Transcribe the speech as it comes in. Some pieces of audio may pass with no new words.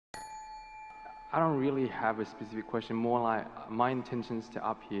I don't really have a specific question, more like my intentions to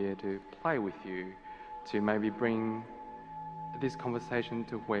up here to play with you, to maybe bring this conversation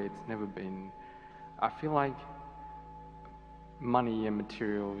to where it's never been. I feel like money and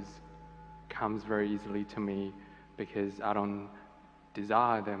materials comes very easily to me because I don't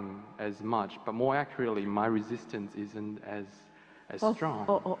desire them as much, but more accurately, my resistance isn't as strong.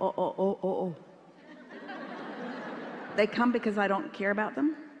 Oh. They come because I don't care about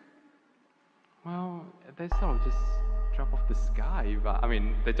them? Well, they sort of just drop off the sky, but I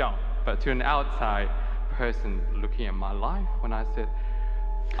mean, they don't. But to an outside person looking at my life, when I said,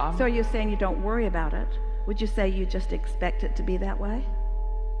 So you're saying you don't worry about it? Would you say you just expect it to be that way?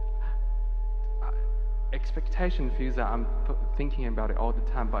 Expectation feels that I'm thinking about it all the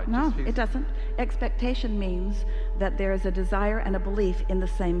time, but No, just feels... it doesn't. Expectation means that there is a desire and a belief in the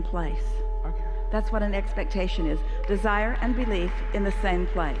same place. Okay. That's what an expectation is. Desire and belief in the same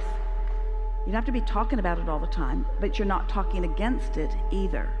place. You don't have to be talking about it all the time, but you're not talking against it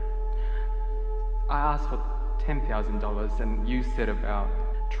either. I asked for $10,000 and you said about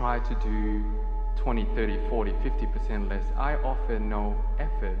try to do 20, 30, 40, 50% less. I offer no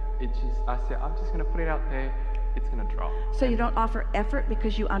effort. I said, I'm just going to put it out there. It's going to drop. So you don't offer effort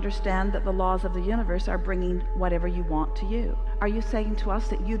because you understand that the laws of the universe are bringing whatever you want to you. Are you saying to us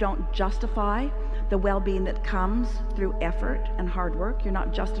that you don't justify the well-being that comes through effort and hard work? You're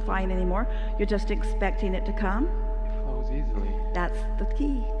not justifying anymore. You're just expecting it to come? It flows easily. That's the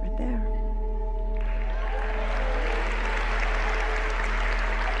key right there.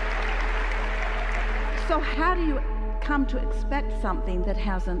 So how do you come to expect something that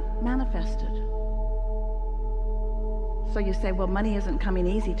hasn't manifested? So you say, well, money isn't coming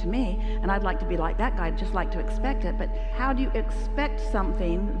easy to me, and I'd like to be like that guy, I'd just like to expect it. But how do you expect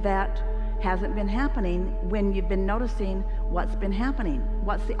something that hasn't been happening when you've been noticing what's been happening?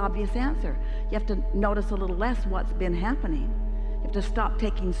 What's the obvious answer? You have to notice a little less what's been happening. You have to stop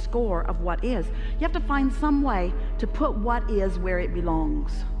taking score of what is. You have to find some way to put what is where it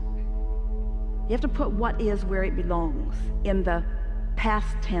belongs. You have to put what is where it belongs in the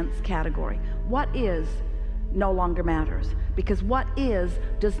past tense category. What is no longer matters, because what is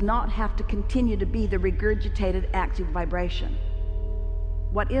does not have to continue to be the regurgitated active vibration.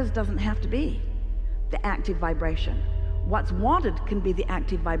 What is doesn't have to be the active vibration. What's wanted can be the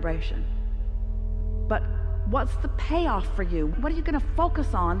active vibration. But what's the payoff for you? What are you going to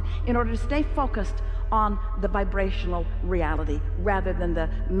focus on in order to stay focused on the vibrational reality rather than the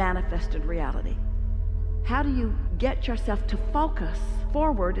manifested reality? How do you get yourself to focus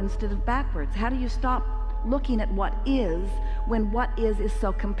forward instead of backwards? How do you stop looking at what is when what is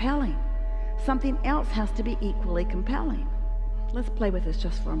so compelling? Something else has to be equally compelling. Let's play with this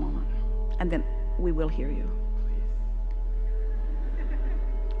just for a moment, and then we will hear you.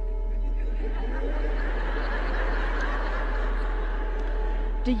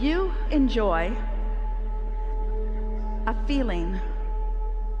 Do you enjoy a feeling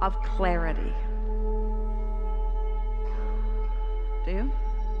of clarity? Do you?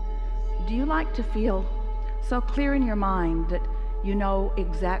 Do you like to feel so clear in your mind that you know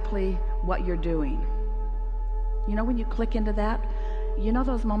exactly what you're doing? You know, when you click into that, you know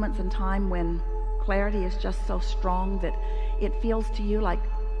those moments in time when clarity is just so strong that it feels to you like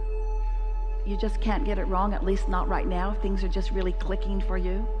you just can't get it wrong, at least not right now. Things are just really clicking for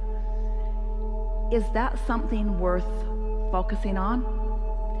you. Is that something worth focusing on?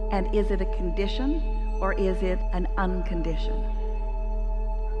 And is it a condition or is it an unconditioned?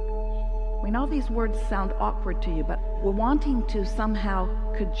 We know these words sound awkward to you, but we're wanting to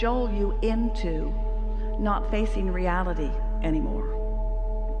somehow cajole you into not facing reality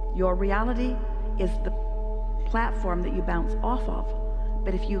anymore. Your reality is the platform that you bounce off of.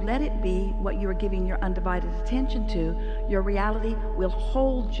 But if you let it be what you're giving your undivided attention to, your reality will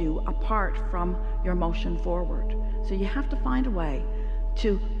hold you apart from your motion forward. So you have to find a way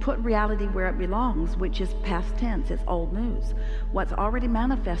to put reality where it belongs, which is past tense. It's old news. What's already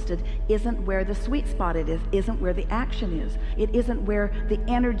manifested isn't where the sweet spot it is, isn't where the action is, it isn't where the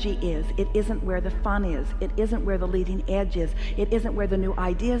energy is, it isn't where the fun is, it isn't where the leading edge is, it isn't where the new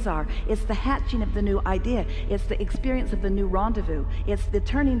ideas are. It's the hatching of the new idea, it's the experience of the new rendezvous, it's the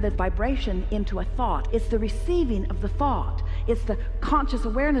turning the vibration into a thought, it's the receiving of the thought, it's the conscious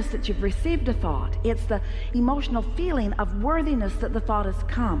awareness that you've received a thought, it's the emotional feeling of worthiness that the thought has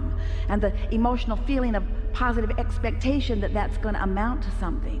come, and the emotional feeling of positive expectation that that's going to amount to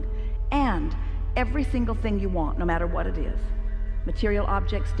something. And every single thing you want, no matter what it is, material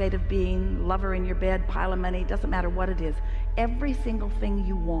object, state of being, lover in your bed, pile of money, doesn't matter what it is, every single thing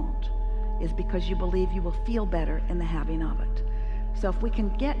you want is because you believe you will feel better in the having of it. So if we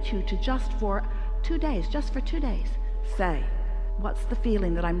can get you to just for 2 days, just for 2 days, say, what's the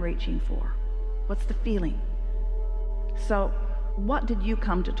feeling that I'm reaching for? What's the feeling? So what did you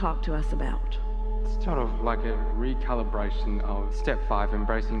come to talk to us about? It's sort of like a recalibration of step 5,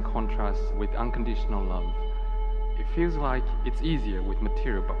 embracing contrast with unconditional love. It feels like it's easier with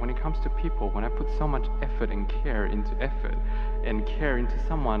material, but when it comes to people, when I put so much effort and care into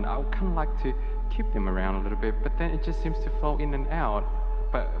someone, I would kind of like to keep them around a little bit, but then it just seems to flow in and out.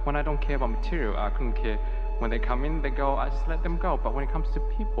 But when I don't care about material, I couldn't care. When they come in, they go, I just let them go. But when it comes to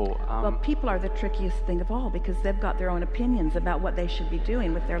people... well, people are the trickiest thing of all, because they've got their own opinions about what they should be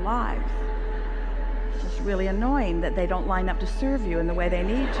doing with their lives. It's just really annoying that they don't line up to serve you in the way they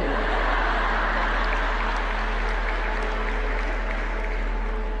need to.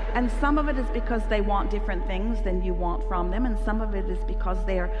 And some of it is because they want different things than you want from them, and some of it is because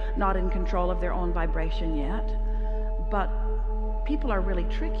they are not in control of their own vibration yet. But people are really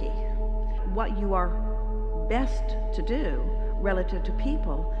tricky. What you are best to do relative to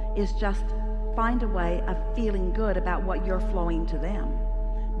people is just find a way of feeling good about what you're flowing to them.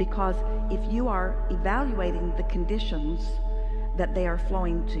 Because if you are evaluating the conditions that they are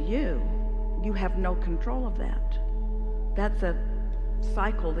flowing to you, you have no control of that. That's a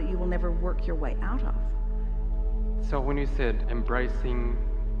cycle that you will never work your way out of. So when you said embracing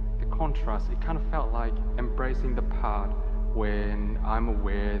the contrast, it kind of felt like embracing the part when I'm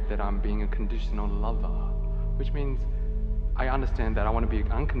aware that I'm being a conditional lover, which means I understand that I want to be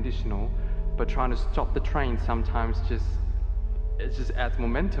unconditional, but trying to stop the train sometimes it just adds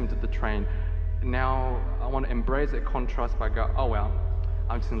momentum to the train. Now I want to embrace that contrast by going, oh well,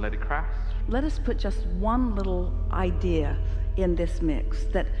 I'm just gonna let it crash. Let us put just one little idea in this mix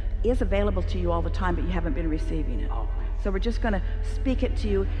that is available to you all the time, but you haven't been receiving it. So we're just going to speak it to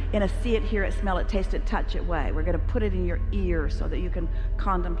you in a see it, hear it, smell it, taste it, touch it way. We're going to put it in your ear so that you can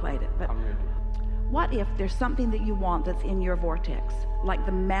contemplate it. But what if there's something that you want that's in your vortex, like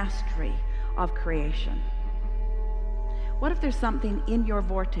the mastery of creation? What if there's something in your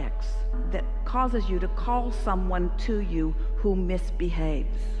vortex that causes you to call someone to you who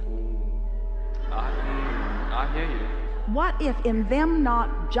misbehaves? I hear you. What if in them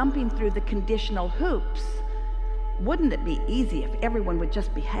not jumping through the conditional hoops, wouldn't it be easy if everyone would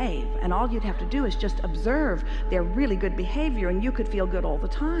just behave, and all you'd have to do is just observe their really good behavior and you could feel good all the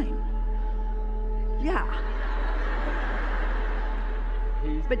time? Yeah.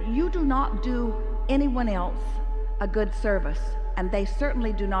 But you do not do anyone else a good service, and they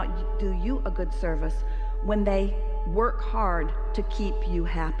certainly do not do you a good service when they work hard to keep you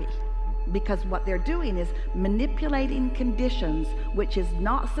happy. Because what they're doing is manipulating conditions, which is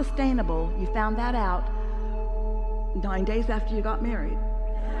not sustainable. You found that out 9 days after you got married.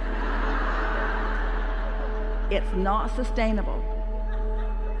 It's not sustainable.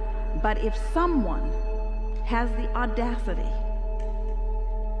 But if someone has the audacity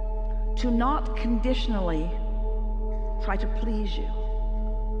to not conditionally try to please you,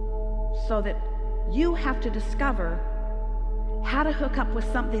 so that you have to discover how to hook up with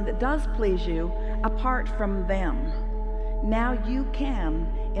something that does please you apart from them, now you can,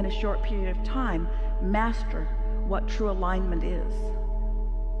 in a short period of time, master what true alignment is.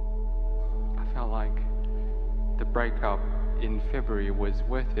 I felt like the breakup in February was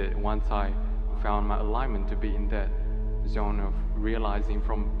worth it once I found my alignment to be in that zone of realizing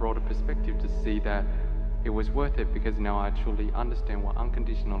from a broader perspective, to see that it was worth it because now I truly understand what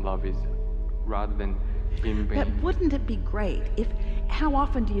unconditional love is, rather than him being... But wouldn't it be great if, how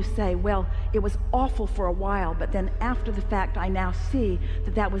often do you say, well, it was awful for a while, but then after the fact I now see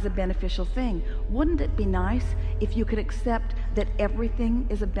that that was a beneficial thing? Wouldn't it be nice if you could accept that everything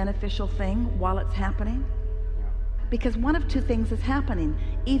is a beneficial thing while it's happening? Yeah. Because one of two things is happening.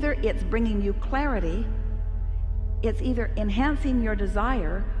 Either it's bringing you clarity, it's either enhancing your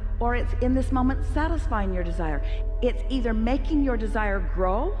desire, or it's in this moment satisfying your desire. It's either making your desire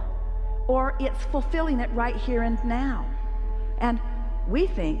grow, or it's fulfilling it right here and now. And we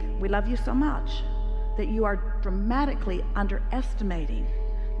think we love you so much that you are dramatically underestimating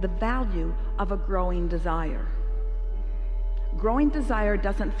the value of a growing desire. Growing desire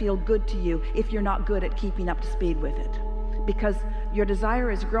doesn't feel good to you if you're not good at keeping up to speed with it, because your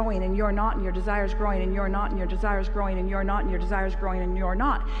desire is growing and you're not, and your desire is growing and you're not, and your desire is growing and you're not, and your desire is growing and you're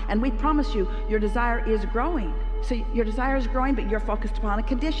not. And we promise you your desire is growing. So your desire is growing, but you're focused upon a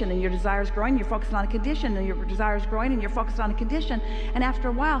condition, and your desire is growing, you're focused on a condition, and your desire is growing and you're focused on a condition. And after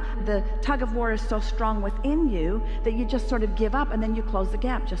a while, the tug of war is so strong within you that you just sort of give up, and then you close the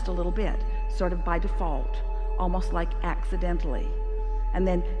gap just a little bit, sort of by default, almost like accidentally. And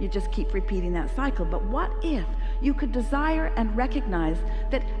then you just keep repeating that cycle. But what if